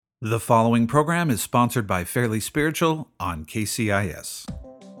The following program is sponsored by Fairly Spiritual on KCIS.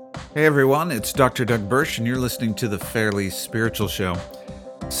 Hey everyone, it's Dr. Doug Birch, and you're listening to the Fairly Spiritual Show.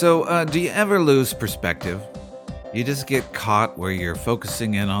 So, do you ever lose perspective? You just get caught where you're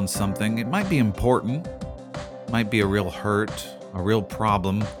focusing in on something. It might be important, might be a real hurt, a real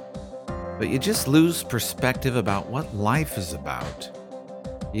problem, but you just lose perspective about what life is about.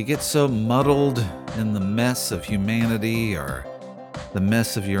 You get so muddled in the mess of humanity or the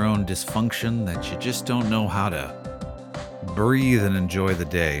mess of your own dysfunction that you just don't know how to breathe and enjoy the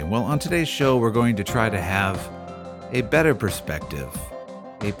day. Well, on today's show, we're going to try to have a better perspective,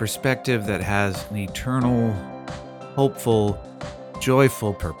 a perspective that has an eternal, hopeful,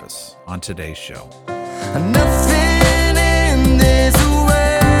 joyful purpose on today's show. Nothing in this world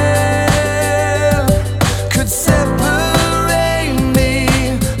could separate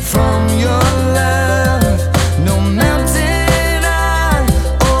me from your love. No mountain high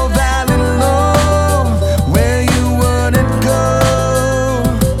or valley low where you wouldn't go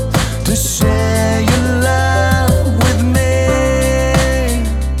to share your love with me.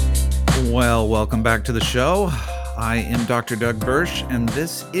 Well, welcome back to the show. I am Dr. Doug Birch, and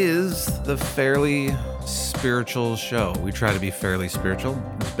this is the Fairly Spiritual Show. We try to be fairly spiritual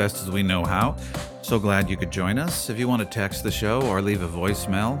as best as we know how. So glad you could join us. If you want to text the show or leave a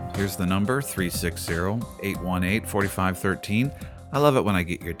voicemail, here's the number, 360-818-4513. I love it when I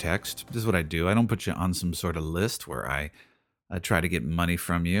get your text. This is what I do. I don't put you on some sort of list where I try to get money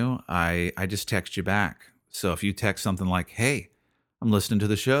from you. I just text you back. So if you text something like, hey, I'm listening to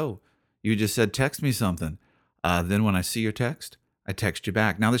the show. You just said text me something. Then when I see your text, I text you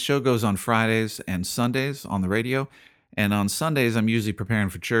back. Now, the show goes on Fridays and Sundays on the radio. And on Sundays, I'm usually preparing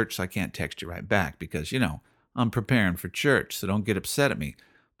for church, so I can't text you right back because, I'm preparing for church, so don't get upset at me.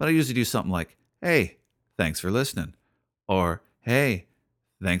 But I usually do something like, hey, thanks for listening. Or, hey,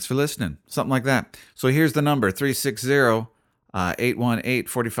 thanks for listening. Something like that. So here's the number,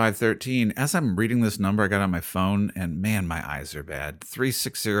 360-818-4513. As I'm reading this number, I got on my phone, and man, my eyes are bad.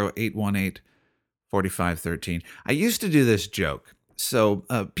 360-818-4513. I used to do this joke. So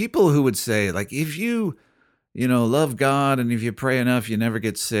people who would say, like, if you, love God and if you pray enough, you never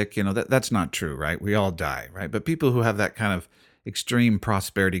get sick, that's not true, right? We all die, right? But people who have that kind of extreme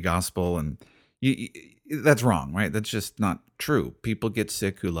prosperity gospel, and that's wrong, right? That's just not true. People get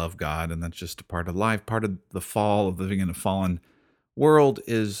sick who love God, and that's just a part of life. Part of the fall of living in a fallen world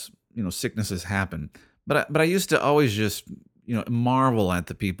is, sicknesses happen. But I used to always just, marvel at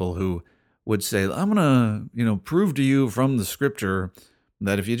the people who would say, I'm going to, prove to you from the scripture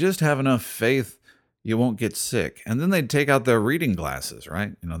that if you just have enough faith, you won't get sick. And then they'd take out their reading glasses,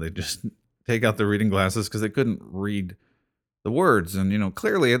 right? They'd just take out their reading glasses because they couldn't read the words. And,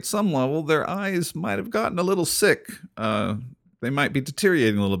 clearly at some level, their eyes might have gotten a little sick. They might be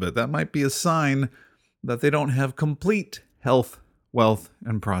deteriorating a little bit. That might be a sign that they don't have complete health, wealth,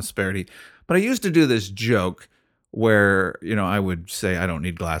 and prosperity. But I used to do this joke where, I would say I don't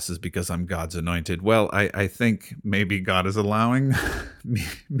need glasses because I'm God's anointed. Well, I think maybe God is allowing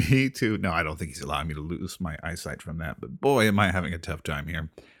me to, no, I don't think he's allowing me to lose my eyesight from that, but boy, am I having a tough time here.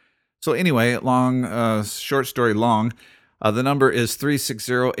 So anyway, short story long, the number is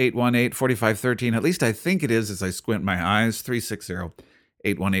 360-818-4513. At least I think it is as I squint my eyes,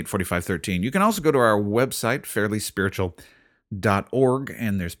 360-818-4513. You can also go to our website, fairlyspiritual.org,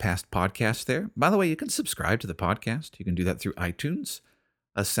 and there's past podcasts there. By the way, you can subscribe to the podcast. You can do that through iTunes,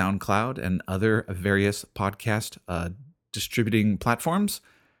 SoundCloud, and other various podcast distributing platforms.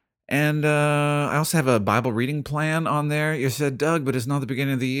 And I also have a Bible reading plan on there. You said, Doug, but it's not the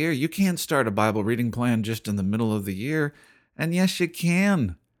beginning of the year. You can't start a Bible reading plan just in the middle of the year. And yes, you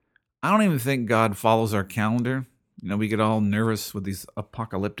can. I don't even think God follows our calendar. We get all nervous with these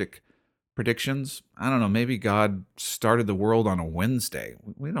apocalyptic predictions. I don't know, maybe God started the world on a Wednesday.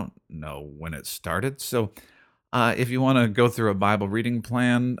 We don't know when it started. So if you want to go through a Bible reading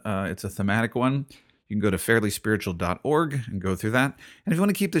plan, it's a thematic one. You can go to fairlyspiritual.org and go through that. And if you want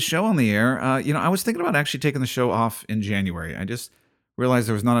to keep the show on the air, I was thinking about actually taking the show off in January. I just realized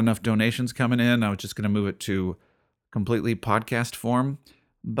there was not enough donations coming in. I was just going to move it to completely podcast form.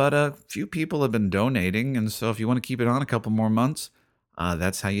 But a few people have been donating, and so if you want to keep it on a couple more months,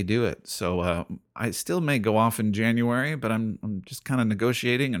 that's how you do it. So I still may go off in January, but I'm just kind of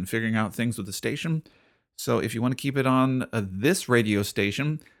negotiating and figuring out things with the station. So if you want to keep it on this radio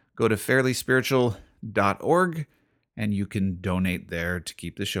station, go to fairlyspiritual.org, and you can donate there to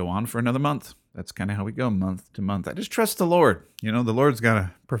keep the show on for another month. That's kind of how we go month to month. I just trust the Lord. The Lord's got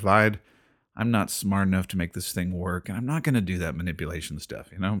to provide. I'm not smart enough to make this thing work, and I'm not going to do that manipulation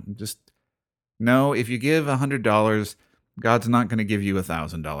stuff. Just know if you give $100, God's not going to give you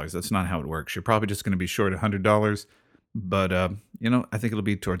 $1,000. That's not how it works. You're probably just going to be short $100, but I think it'll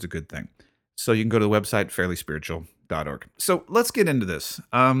be towards a good thing. So you can go to the website fairlyspiritual.org. So let's get into this.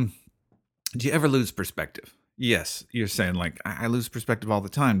 Do you ever lose perspective? Yes, you're saying like I lose perspective all the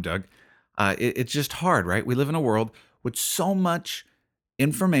time, Doug. It's just hard, right? We live in a world with so much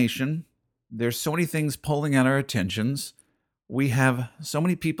information. There's so many things pulling at our attentions. We have so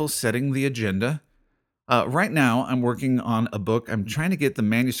many people setting the agenda. Right now, I'm working on a book. I'm trying to get the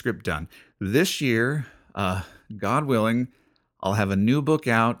manuscript done. This year, God willing, I'll have a new book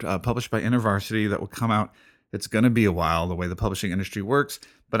out, published by InterVarsity, that will come out. It's going to be a while, the way the publishing industry works,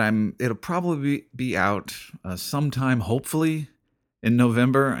 but it'll probably be out sometime, hopefully, in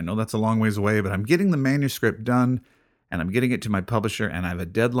November. I know that's a long ways away, but I'm getting the manuscript done, and I'm getting it to my publisher, and I have a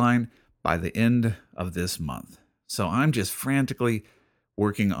deadline by the end of this month. So I'm just frantically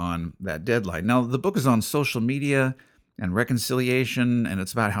working on that deadline. Now, the book is on social media and reconciliation, and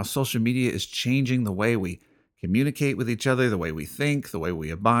it's about how social media is changing the way we communicate with each other, the way we think, the way we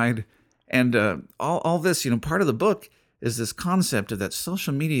abide. And all this, part of the book is this concept of that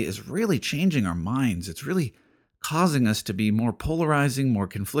social media is really changing our minds. It's really causing us to be more polarizing, more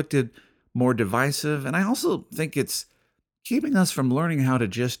conflicted, more divisive. And I also think it's keeping us from learning how to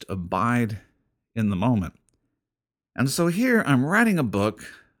just abide in the moment. And so here I'm writing a book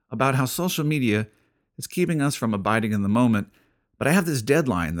about how social media is keeping us from abiding in the moment, but I have this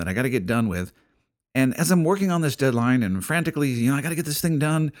deadline that I got to get done with. And as I'm working on this deadline and frantically, I got to get this thing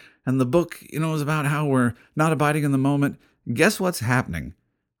done, and the book, is about how we're not abiding in the moment, guess what's happening?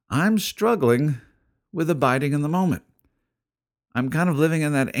 I'm struggling with abiding in the moment. I'm kind of living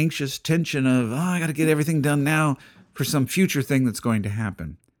in that anxious tension of, I got to get everything done now for some future thing that's going to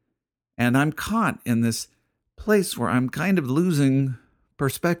happen. And I'm caught in this place where I'm kind of losing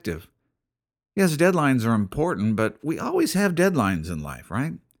perspective. Yes, deadlines are important, but we always have deadlines in life,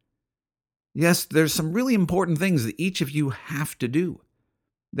 right? Yes, there's some really important things that each of you have to do.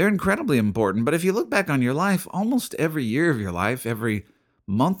 They're incredibly important, but if you look back on your life, almost every year of your life, every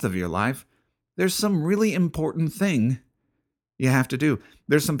month of your life, there's some really important thing you have to do.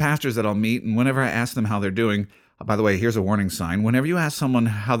 There's some pastors that I'll meet, and whenever I ask them how they're doing, by the way, here's a warning sign. Whenever you ask someone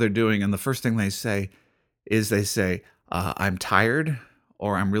how they're doing, and the first thing they say, I'm tired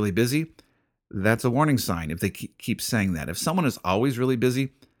or I'm really busy, that's a warning sign if they keep saying that. If someone is always really busy,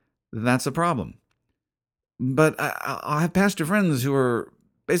 that's a problem. But I'll have pastor friends who are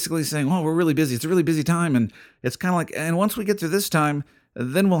basically saying, well, we're really busy. It's a really busy time. And it's kind of like, and once we get through this time,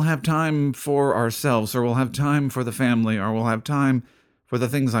 then we'll have time for ourselves, or we'll have time for the family, or we'll have time for the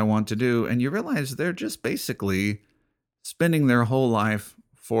things I want to do. And you realize they're just basically spending their whole life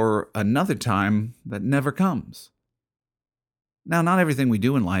for another time that never comes. Now, not everything we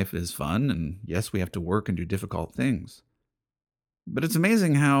do in life is fun, and yes, we have to work and do difficult things. But it's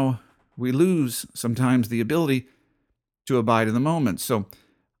amazing how we lose sometimes the ability to abide in the moment. So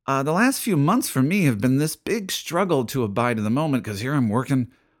the last few months for me have been this big struggle to abide in the moment, because here I'm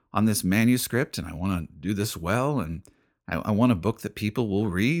working on this manuscript, and I want to do this well, and I want a book that people will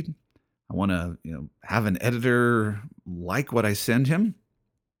read. I want to have an editor like what I send him.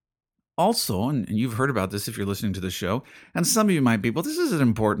 Also, and you've heard about this if you're listening to the show, and some of you might be, well, this isn't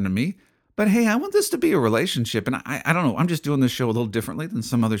important to me, but hey, I want this to be a relationship. And I don't know, I'm just doing this show a little differently than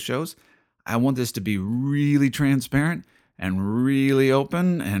some other shows. I want this to be really transparent and really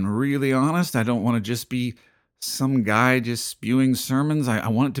open and really honest. I don't want to just be some guy just spewing sermons. I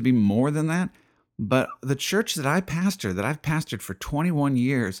want it to be more than that. But the church that I've pastored for 21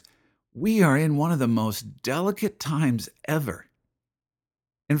 years, we are in one of the most delicate times ever.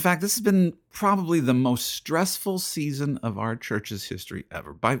 In fact, this has been probably the most stressful season of our church's history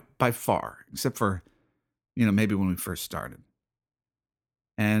ever, by far, except for, maybe when we first started.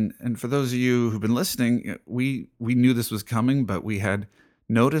 And for those of you who've been listening, we knew this was coming, but we had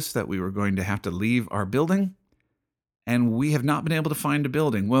noticed that we were going to have to leave our building, and we have not been able to find a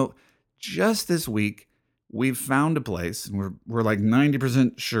building. Well, just this week, we've found a place, and we're like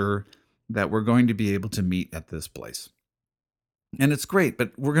 90% sure that we're going to be able to meet at this place. And it's great,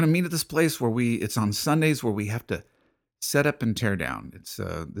 but we're going to meet at this place where it's on Sundays where we have to set up and tear down. It's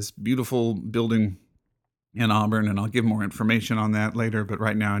this beautiful building in Auburn, and I'll give more information on that later, but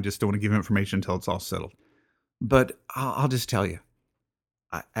right now I just don't want to give information until it's all settled. But I'll just tell you,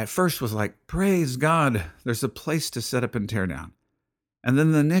 I at first was like, praise God, there's a place to set up and tear down. And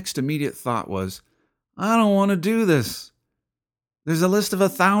then the next immediate thought was, I don't want to do this. There's a list of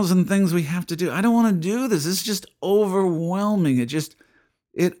 1,000 things we have to do. I don't want to do this. It's just overwhelming.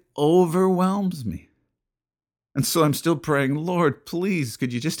 It overwhelms me. And so I'm still praying, Lord, please,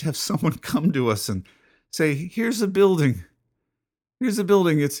 could you just have someone come to us and say, here's a building. Here's a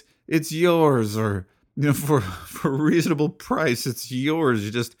building. It's yours, or for a reasonable price, it's yours.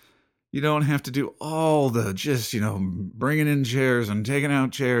 You don't have to do all the just bringing in chairs and taking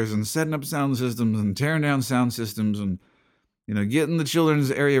out chairs and setting up sound systems and tearing down sound systems and getting the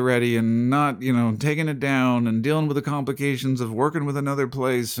children's area ready and not taking it down and dealing with the complications of working with another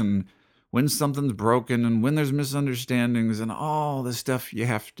place and when something's broken and when there's misunderstandings and all the stuff you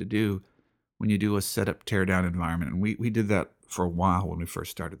have to do when you do a setup tear down environment. And we did that for a while when we first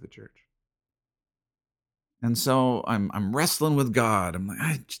started the church. And so I'm wrestling with God. I'm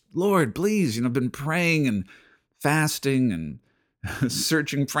like, Lord, please, I've been praying and fasting and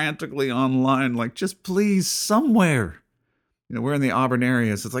searching frantically online, like, just please, somewhere. We're in the Auburn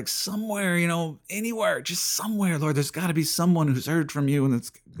area, so it's like somewhere, anywhere, just somewhere, Lord, there's got to be someone who's heard from you,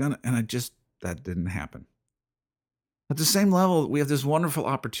 and that didn't happen. At the same level, we have this wonderful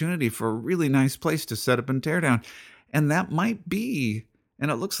opportunity for a really nice place to set up and tear down. And that might be,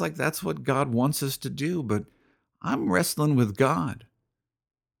 and it looks like that's what God wants us to do, but I'm wrestling with God.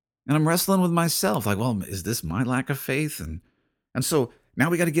 And I'm wrestling with myself, like, well, is this my lack of faith? And so now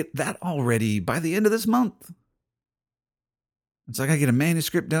we got to get that all ready by the end of this month. It's like I get a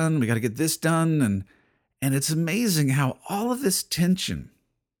manuscript done, we got to get this done, and it's amazing how all of this tension,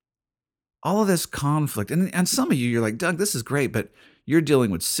 all of this conflict, and some of you, you're like, Doug, this is great, but you're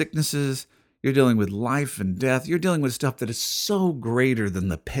dealing with sicknesses, you're dealing with life and death, you're dealing with stuff that is so greater than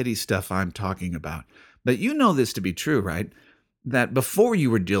the petty stuff I'm talking about. But you know this to be true, right? That before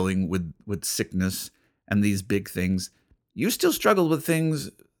you were dealing with sickness and these big things, you still struggled with things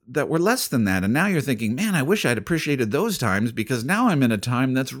that were less than that. And now you're thinking, man, I wish I'd appreciated those times because now I'm in a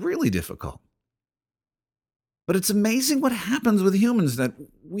time that's really difficult. But it's amazing what happens with humans, that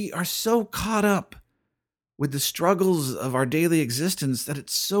we are so caught up with the struggles of our daily existence that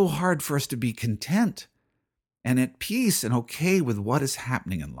it's so hard for us to be content and at peace and okay with what is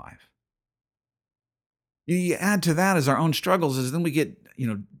happening in life. You add to that as our own struggles, as then we get,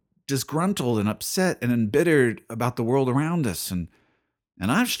 disgruntled and upset and embittered about the world around us. And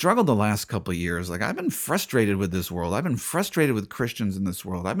I've struggled the last couple of years. Like, I've been frustrated with this world. I've been frustrated with Christians in this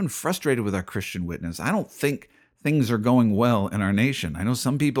world. I've been frustrated with our Christian witness. I don't think things are going well in our nation. I know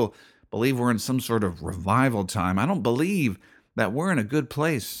some people believe we're in some sort of revival time. I don't believe that we're in a good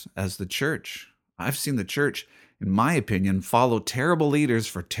place as the church. I've seen the church, in my opinion, follow terrible leaders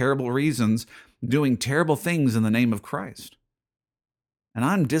for terrible reasons, doing terrible things in the name of Christ. And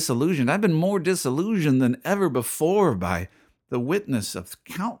I'm disillusioned. I've been more disillusioned than ever before by the witness of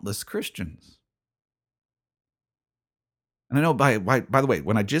countless Christians. And I know, by the way,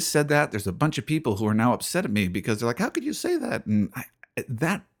 when I just said that, there's a bunch of people who are now upset at me because they're like, how could you say that? And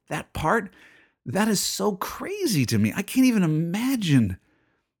that part, that is so crazy to me. I can't even imagine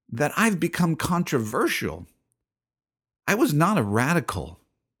that I've become controversial. I was not a radical.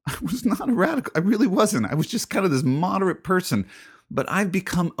 I really wasn't. I was just kind of this moderate person. But I've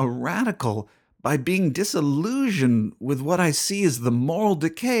become a radical by being disillusioned with what I see as the moral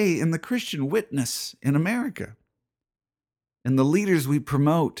decay in the Christian witness in America, in the leaders we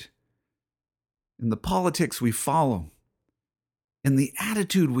promote, in the politics we follow, in the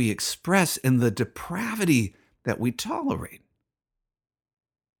attitude we express, in the depravity that we tolerate.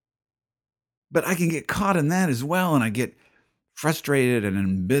 But I can get caught in that as well, and I get frustrated and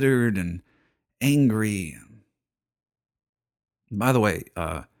embittered and angry. By the way,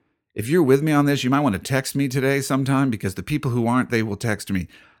 if you're with me on this, you might want to text me today sometime, because the people who aren't, they will text me.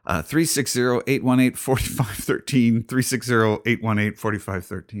 360-818-4513,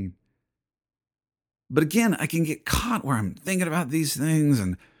 360-818-4513. But again, I can get caught where I'm thinking about these things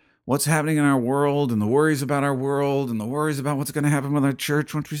and what's happening in our world and the worries about our world and the worries about what's going to happen with our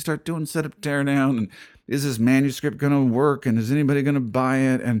church once we start doing set up, tear down. And is this manuscript going to work? And is anybody going to buy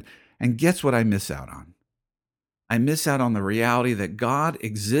it? And guess what I miss out on? I miss out on the reality that God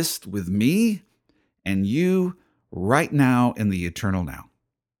exists with me and you right now in the eternal now.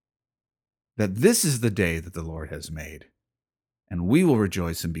 That this is the day that the Lord has made, and we will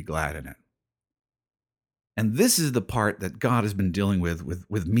rejoice and be glad in it. And this is the part that God has been dealing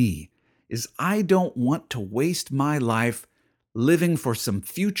with me, is I don't want to waste my life living for some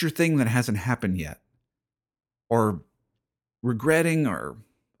future thing that hasn't happened yet, or regretting or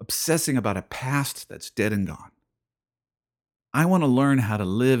obsessing about a past that's dead and gone. I want to learn how to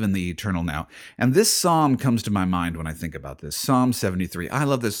live in the eternal now. And this psalm comes to my mind when I think about this. Psalm 73. I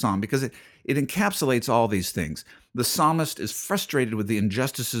love this psalm because it encapsulates all these things. The psalmist is frustrated with the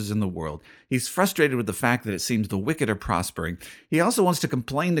injustices in the world. He's frustrated with the fact that it seems the wicked are prospering. He also wants to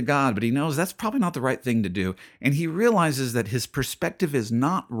complain to God, but he knows that's probably not the right thing to do. And he realizes that his perspective is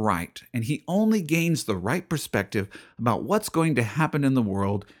not right, and he only gains the right perspective about what's going to happen in the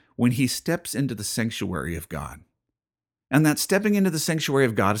world when he steps into the sanctuary of God. And that stepping into the sanctuary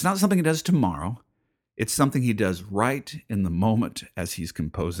of God is not something he does tomorrow. It's something he does right in the moment as he's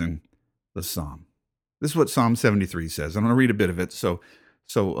composing the psalm. This is what Psalm 73 says. I'm going to read a bit of it, so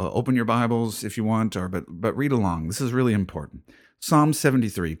open your Bibles if you want, but read along. This is really important. Psalm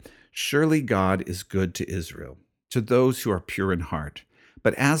 73, surely God is good to Israel, to those who are pure in heart.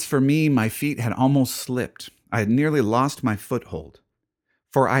 But as for me, my feet had almost slipped. I had nearly lost my foothold.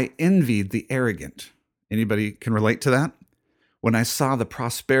 For I envied the arrogant. Anybody can relate to that? When I saw the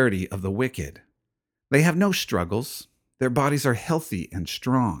prosperity of the wicked. They have no struggles. Their bodies are healthy and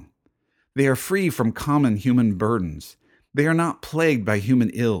strong. They are free from common human burdens. They are not plagued by human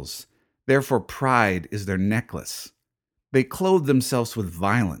ills. Therefore, pride is their necklace. They clothe themselves with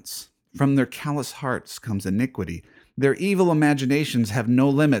violence. From their callous hearts comes iniquity. Their evil imaginations have no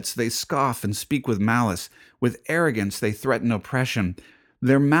limits. They scoff and speak with malice. With arrogance, they threaten oppression.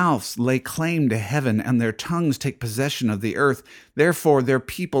 Their mouths lay claim to heaven, and their tongues take possession of the earth. Therefore, their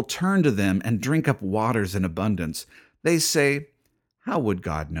people turn to them and drink up waters in abundance. They say, how would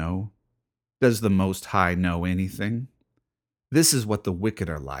God know? Does the Most High know anything? This is what the wicked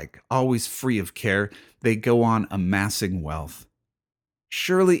are like, always free of care. They go on amassing wealth.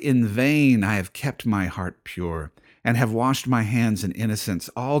 Surely in vain I have kept my heart pure, and have washed my hands in innocence.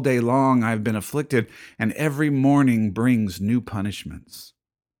 All day long I have been afflicted, and every morning brings new punishments.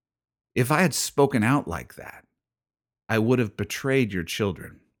 If I had spoken out like that, I would have betrayed your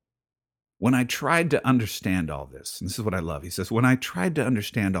children. When I tried to understand all this, and this is what I love, he says, when I tried to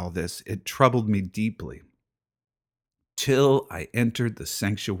understand all this, it troubled me deeply, till I entered the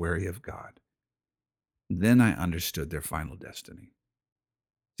sanctuary of God. Then I understood their final destiny.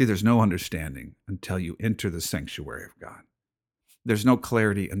 See, there's no understanding until you enter the sanctuary of God. There's no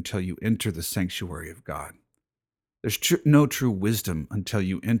clarity until you enter the sanctuary of God. There's no true wisdom until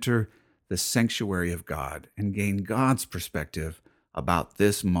you enter the sanctuary of God and gain God's perspective about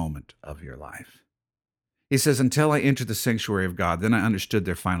this moment of your life. He says, until I entered the sanctuary of God, then I understood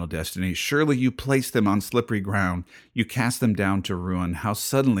their final destiny. Surely you placed them on slippery ground. You cast them down to ruin. How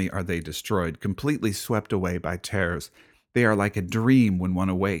suddenly are they destroyed, completely swept away by terrors. They are like a dream when one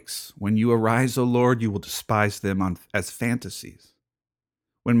awakes. When you arise, O Lord, you will despise them as fantasies.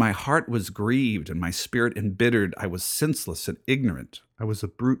 When my heart was grieved and my spirit embittered, I was senseless and ignorant. I was a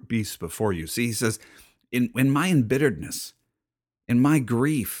brute beast before you. See, he says, in my embitteredness, in my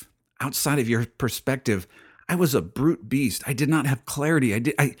grief, outside of your perspective, I was a brute beast. I did not have clarity.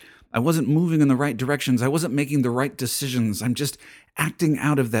 I wasn't moving in the right directions. I wasn't making the right decisions. I'm just acting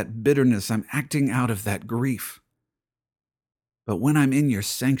out of that bitterness. I'm acting out of that grief. But when I'm in your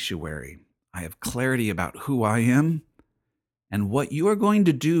sanctuary, I have clarity about who I am and what you are going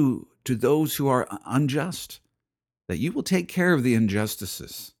to do to those who are unjust, that you will take care of the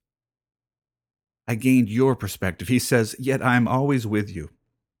injustices. I gained your perspective. He says, yet I am always with you.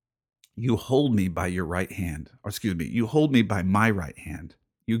 You hold me by your right hand, you hold me by my right hand.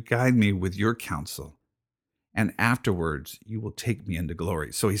 You guide me with your counsel, and afterwards you will take me into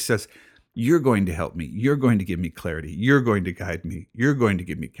glory. So he says, you're going to help me. You're going to give me clarity. You're going to guide me. You're going to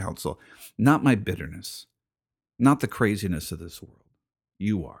give me counsel. Not my bitterness, not the craziness of this world.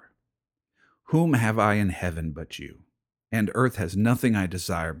 You are. Whom have I in heaven but you? And earth has nothing I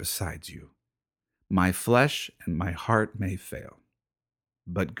desire besides you. My flesh and my heart may fail,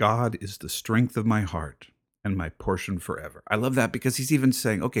 but God is the strength of my heart and my portion forever. I love that because he's even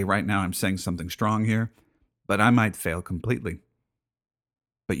saying, okay, right now I'm saying something strong here, but I might fail completely,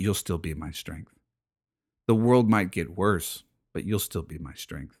 but you'll still be my strength. The world might get worse, but you'll still be my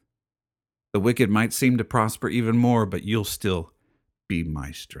strength. The wicked might seem to prosper even more, but you'll still be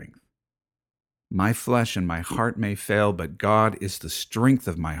my strength. My flesh and my heart may fail, but God is the strength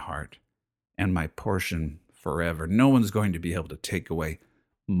of my heart and my portion forever. No one's going to be able to take away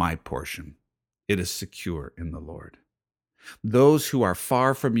my portion. It is secure in the Lord. Those who are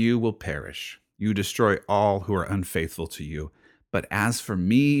far from you will perish. You destroy all who are unfaithful to you. But as for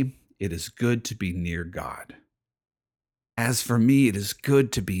me, it is good to be near God. As for me, it is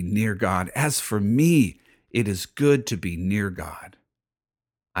good to be near God. As for me, it is good to be near God.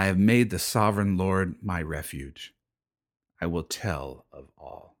 I have made the sovereign Lord my refuge. I will tell of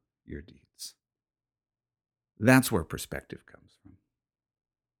all your deeds. That's where perspective comes from.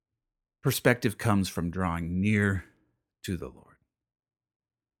 Perspective comes from drawing near to the Lord.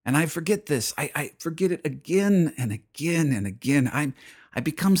 And I forget this. I forget it again and again and again. I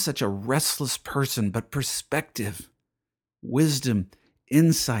become such a restless person, but perspective, wisdom,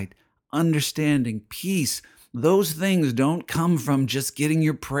 insight, understanding, peace, those things don't come from just getting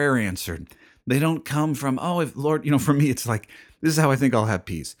your prayer answered. They don't come from, oh, if Lord, for me, it's like, this is how I think I'll have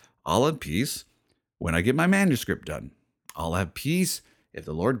peace. I'll have peace when I get my manuscript done. I'll have peace if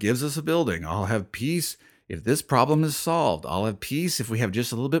the Lord gives us a building. I'll have peace if this problem is solved. I'll have peace if we have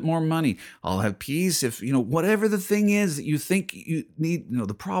just a little bit more money. I'll have peace if, whatever the thing is that you think you need,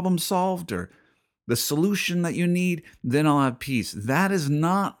 the problem solved or the solution that you need, then I'll have peace. That is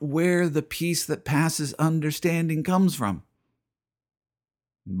not where the peace that passes understanding comes from.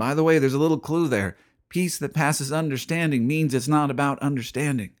 By the way, there's a little clue there. Peace that passes understanding means it's not about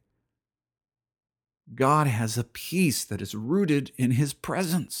understanding. God has a peace that is rooted in his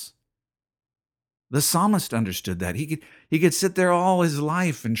presence. The psalmist understood that. He could sit there all his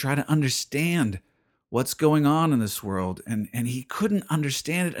life and try to understand what's going on in this world, and he couldn't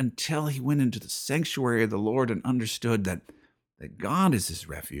understand it until he went into the sanctuary of the Lord and understood that God is his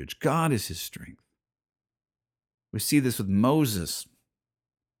refuge, God is his strength. We see this with Moses.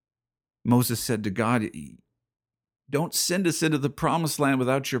 Moses said to God, don't send us into the promised land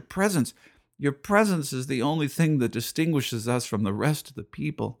without your presence. Your presence is the only thing that distinguishes us from the rest of the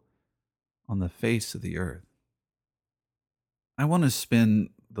people on the face of the earth. I want to spend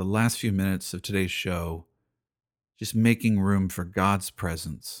the last few minutes of today's show just making room for God's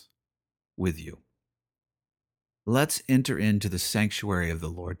presence with you. Let's enter into the sanctuary of the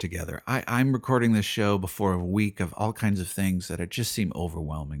Lord together. I'm recording this show before a week of all kinds of things that just seem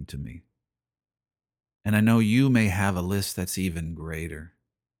overwhelming to me. And I know you may have a list that's even greater.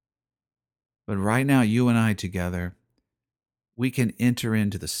 But right now, you and I together, we can enter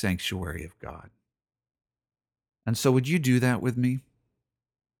into the sanctuary of God. And so would you do that with me?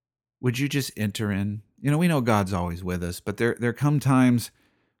 Would you just enter in? We know God's always with us, but there come times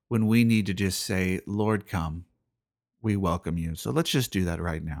when we need to just say, Lord, come. We welcome you. So let's just do that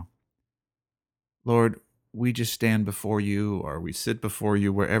right now. Lord, we just stand before you, or we sit before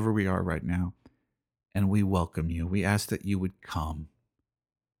you wherever we are right now, and we welcome you. We ask that you would come.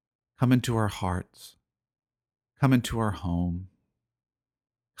 Come into our hearts. Come into our home.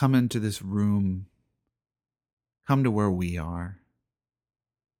 Come into this room. Come to where we are.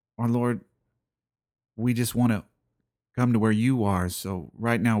 Or Lord, we just want to come to where you are. So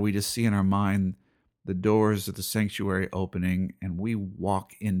right now we just see in our mind the doors of the sanctuary opening, and we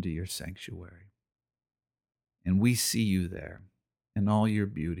walk into your sanctuary. And we see you there in all your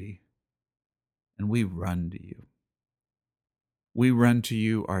beauty. And we run to you. We run to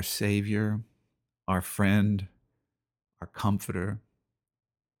you, our Savior, our friend, our comforter.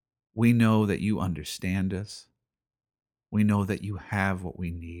 We know that you understand us. We know that you have what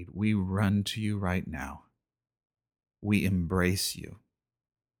we need. We run to you right now. We embrace you.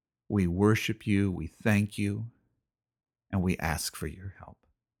 We worship you. We thank you. And we ask for your help.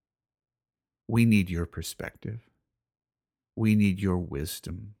 We need your perspective. We need your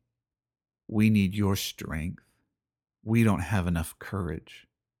wisdom. We need your strength. We don't have enough courage.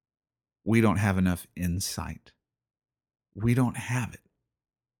 We don't have enough insight. We don't have it.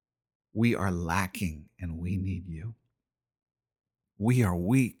 We are lacking and we need you. We are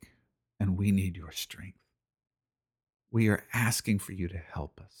weak and we need your strength. We are asking for you to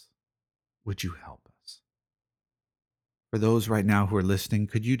help us. Would you help us? For those right now who are listening,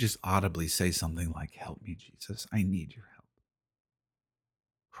 could you just audibly say something like, help me, Jesus, I need your help.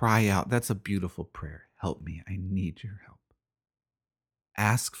 Cry out. That's a beautiful prayer. Help me, I need your help.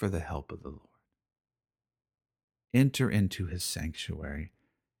 Ask for the help of the Lord. Enter into his sanctuary.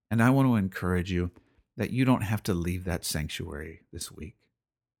 And I want to encourage you that you don't have to leave that sanctuary this week,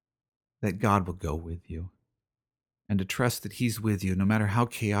 that God will go with you, and to trust that he's with you no matter how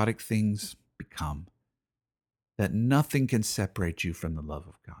chaotic things become, that nothing can separate you from the love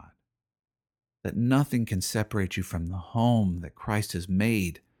of God, that nothing can separate you from the home that Christ has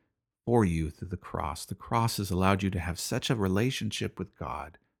made for you through the cross. The cross has allowed you to have such a relationship with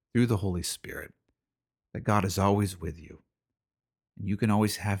God through the Holy Spirit that God is always with you. And you can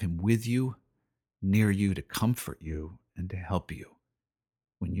always have him with you, near you, to comfort you and to help you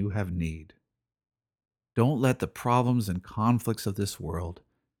when you have need. Don't let the problems and conflicts of this world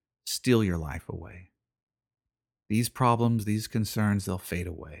steal your life away. These problems, these concerns, they'll fade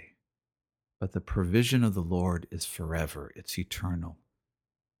away. But the provision of the Lord is forever. It's eternal.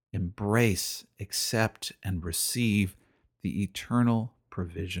 Embrace, accept, and receive the eternal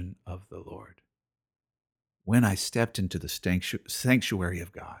provision of the Lord. When I stepped into the sanctuary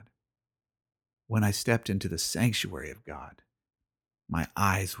of God, My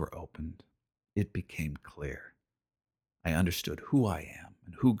eyes were opened. It became clear. I understood who I am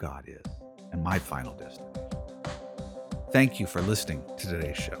and who God is and my final destination. Thank you for listening to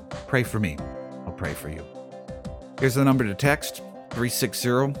today's show. Pray for me. I'll pray for you. Here's the number to text,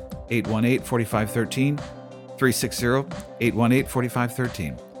 360-818-4513,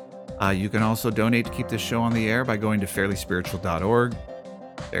 360-818-4513. You can also donate to keep this show on the air by going to fairlyspiritual.org,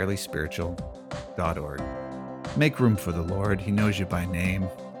 fairlyspiritual.org. Make room for the Lord. He knows you by name.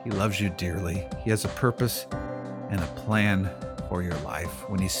 He loves you dearly. He has a purpose and a plan for your life.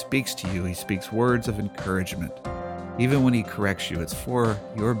 When he speaks to you, he speaks words of encouragement. Even when he corrects you, it's for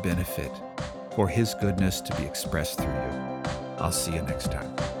your benefit, for his goodness to be expressed through you. I'll see you next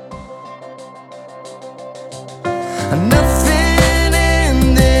time. Nothing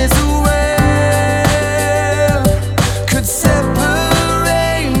in this world could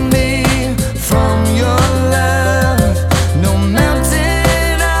separate me from your love. No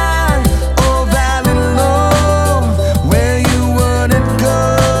mountain high or valley low where you wouldn't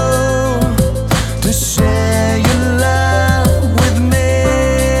go to share your love with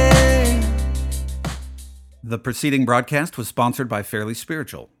me. The preceding broadcast was sponsored by Fairly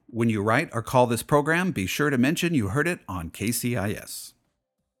Spiritual. When you write or call this program, be sure to mention you heard it on KCIS.